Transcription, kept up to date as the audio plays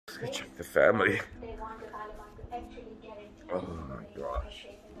Check the family. Oh my gosh.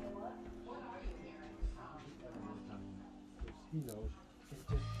 He knows. It's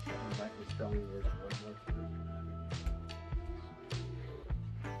just like his belly was one more.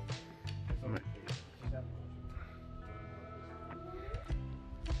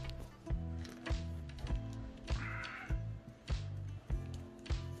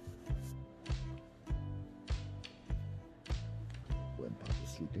 When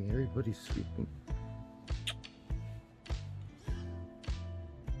Papa's sleeping, everybody's sleeping.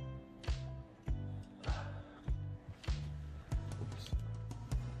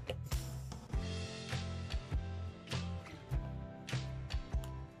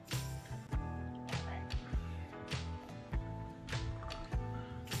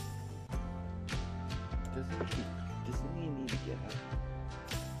 Doesn't he need to get up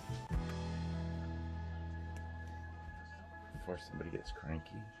before somebody gets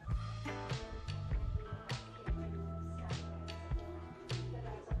cranky?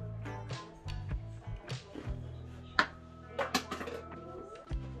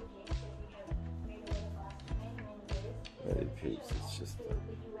 It's just,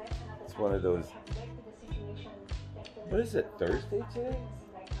 it's one of those, what is it, Thursday today?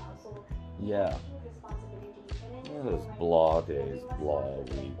 Yeah. One of those blah days, blah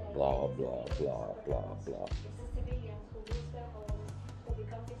week, blah, blah, blah, blah, blah.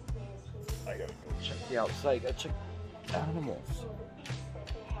 I gotta go check the outside, gotta check animals.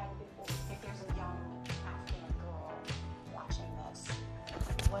 If there's a young Afghan girl watching this,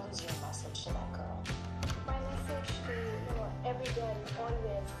 what is your message to that girl? My message to every girl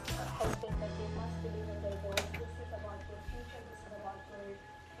always has been that they must believe in their goals. This is about your future. This is about your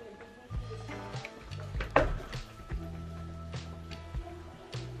dignity. This is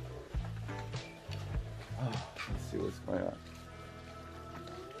about Let's see what's going on.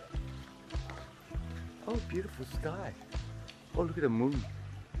 Oh, beautiful sky. Oh, look at the moon.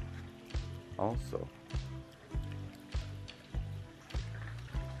 Also.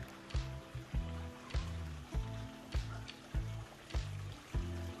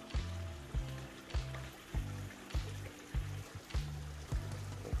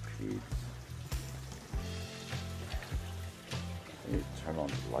 I need to turn on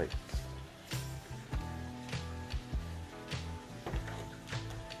the lights.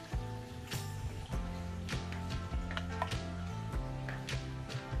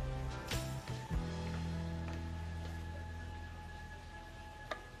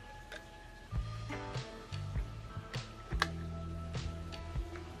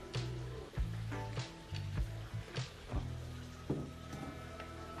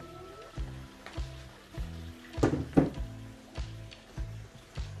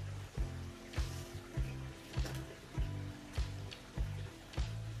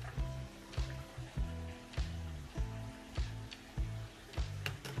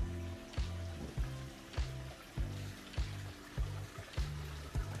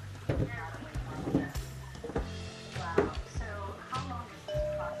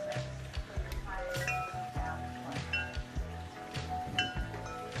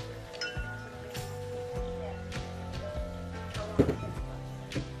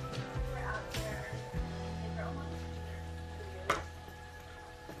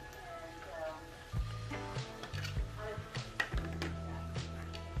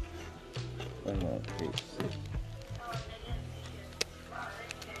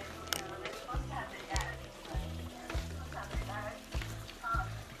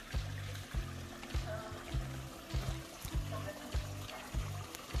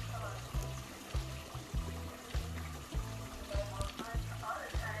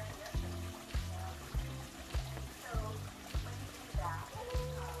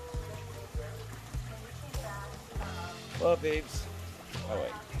 Well, babes. Oh,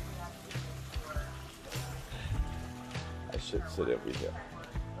 wait. I should sit over here.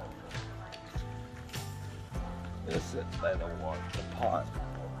 This is by the water, the pond,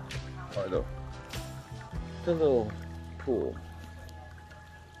 or the little pool.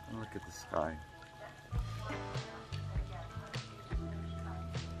 Look at the sky.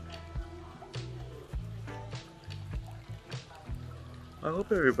 I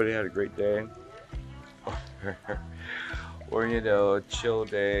hope everybody had a great day. Or, you know, a chill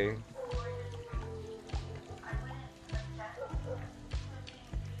day.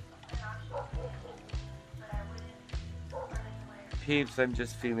 Peeps, I'm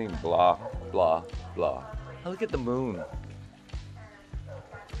just feeling blah, blah, blah. Oh, look at the moon.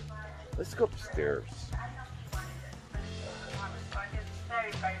 Let's go upstairs.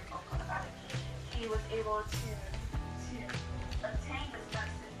 Very, very vocal about it. He was able to obtain this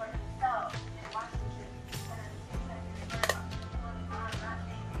message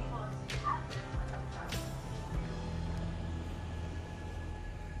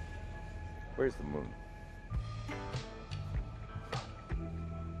Where's the moon?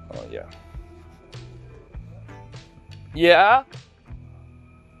 Oh, yeah. Yeah?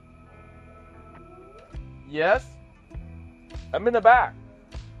 Yes? I'm in the back.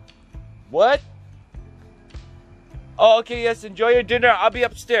 What? Oh, okay, yes, enjoy your dinner. I'll be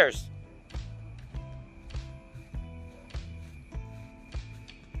upstairs.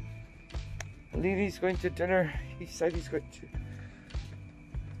 Lily's going to dinner. He said he's going to.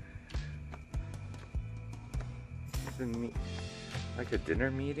 Like a dinner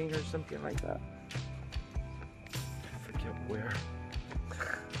meeting or something like that. I forget where.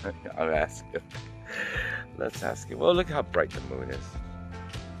 I'll ask him. Let's ask him. Well, look how bright the moon is.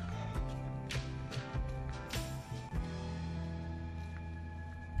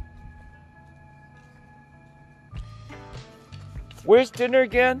 Where's dinner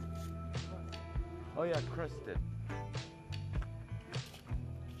again? Oh yeah, Kristen.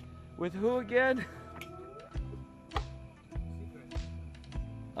 With who again?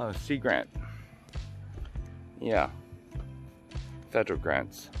 Oh, Sea Grant. Yeah. Federal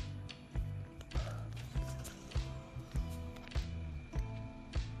grants.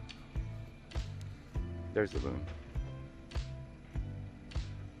 There's the moon.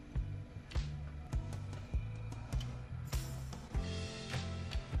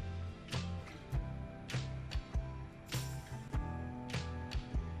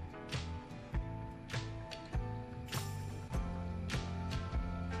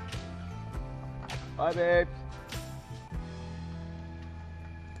 Bye, babe.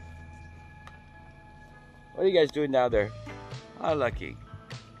 What are you guys doing down there? Oh, lucky.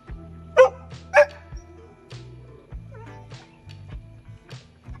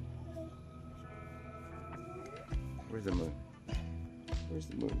 Where's the moon? Where's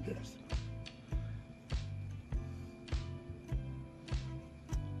the moon, guys?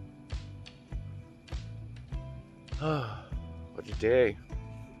 What a day.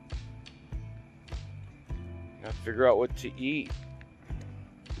 Gotta figure out what to eat.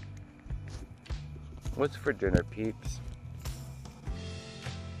 What's for dinner, peeps?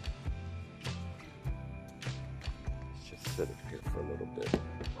 Let's just sit up here for a little bit.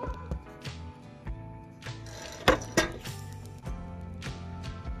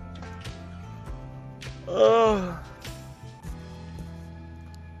 Oh.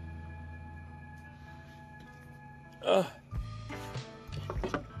 Oh.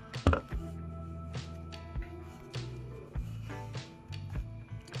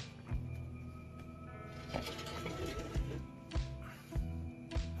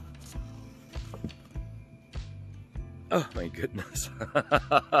 Oh my goodness.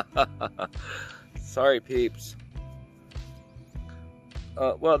 Sorry, peeps.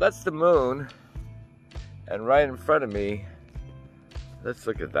 Well, that's the moon. And right in front of me, let's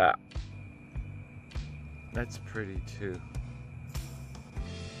look at that. That's pretty too.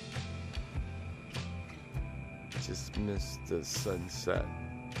 Just missed the sunset.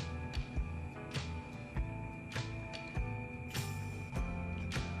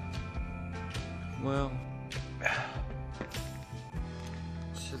 Well,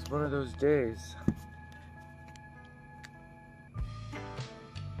 it's just one of those days.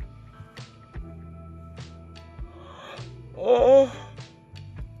 Oh,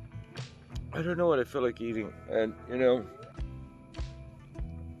 I don't know what I feel like eating, and you know,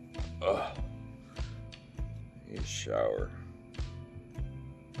 need a shower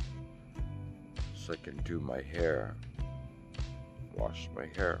so I can do my hair, wash my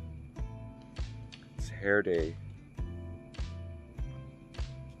hair. It's hair day.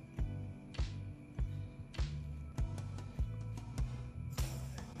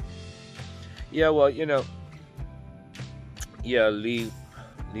 Yeah, well, you know. Yeah, Leanie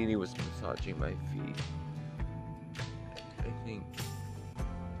was massaging my feet. I think.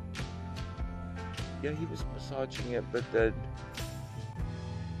 Yeah, he was massaging it, but then.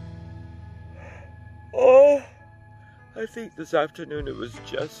 Oh! I think this afternoon it was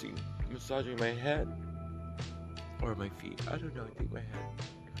Jesse massaging my head. Or my feet. I don't know, I think my head.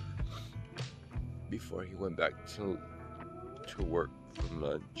 Before he went back to work from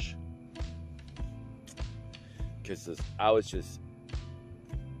lunch. Because I was just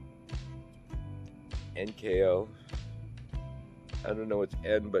NKO. I don't know what's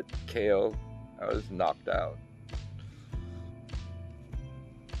N, but KO. I was knocked out.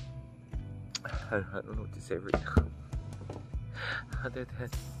 I don't know what to say right now. Other than,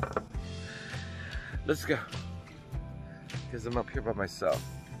 let's go. Because I'm up here by myself.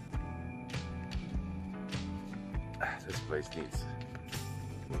 This place needs.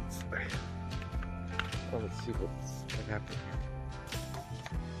 Oh, let's see what happened here.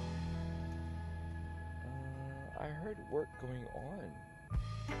 heard work going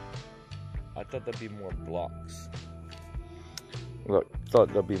on. I thought there'd be more blocks. Look,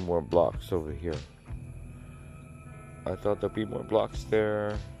 thought there'd be more blocks over here. I thought there'd be more blocks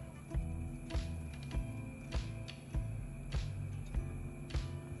there.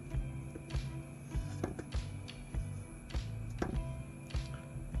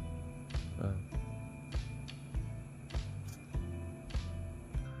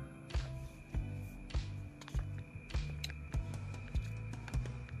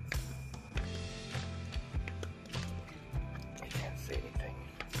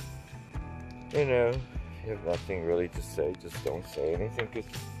 You know, if you have nothing really to say, just don't say anything,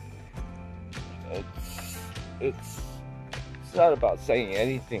 because it's not about saying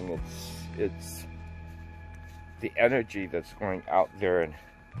anything, it's the energy that's going out there and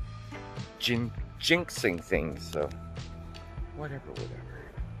jinxing things, so whatever.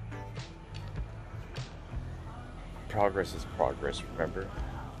 Progress is progress, remember?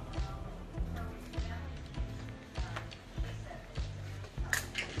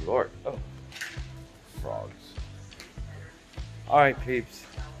 Lord, oh. Frogs. Alright, peeps.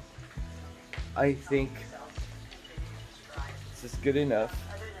 I think this is good enough.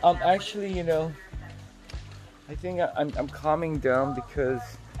 Actually, you know, I think I'm calming down because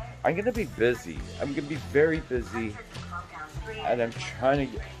I'm gonna be busy. I'm gonna be very busy, and I'm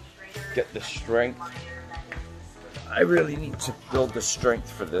trying to get the strength. I really need to build the strength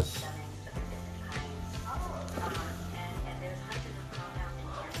for this.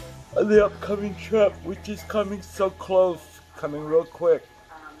 The upcoming trip, which is coming so close, coming real quick.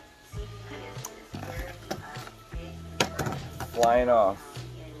 Flying off.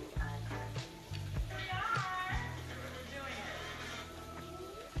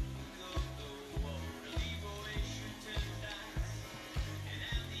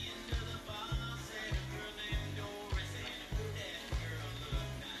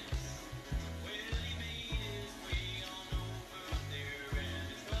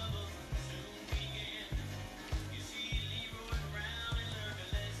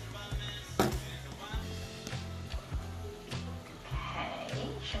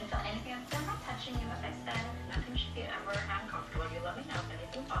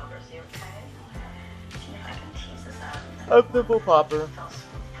 A pimple popper.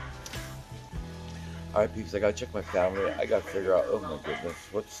 Alright, peeps, I gotta check my family. I gotta figure out, oh my goodness,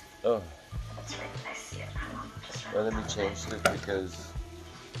 what's, oh. Well, let me change this because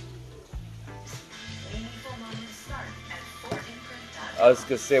I was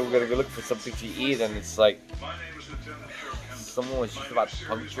gonna say we're gonna go look for something to eat, and it's like someone was just about to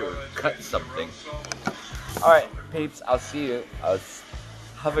puncture or cut something. Alright, peeps, I'll see you.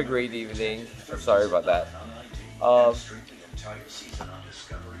 Have a great evening. Sorry about that.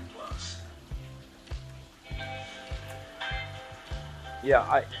 Yeah,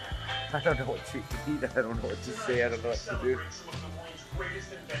 I don't know what to eat. I don't know what to say. I don't know what to do.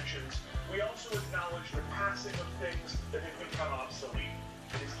 Greatest inventions. We also acknowledge the passing of things that have become obsolete.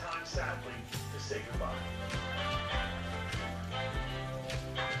 It is time, sadly, to say goodbye.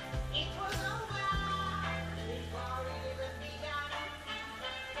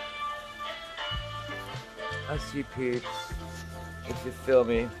 I see, peeps. If you feel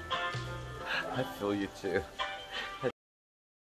me, I feel you too.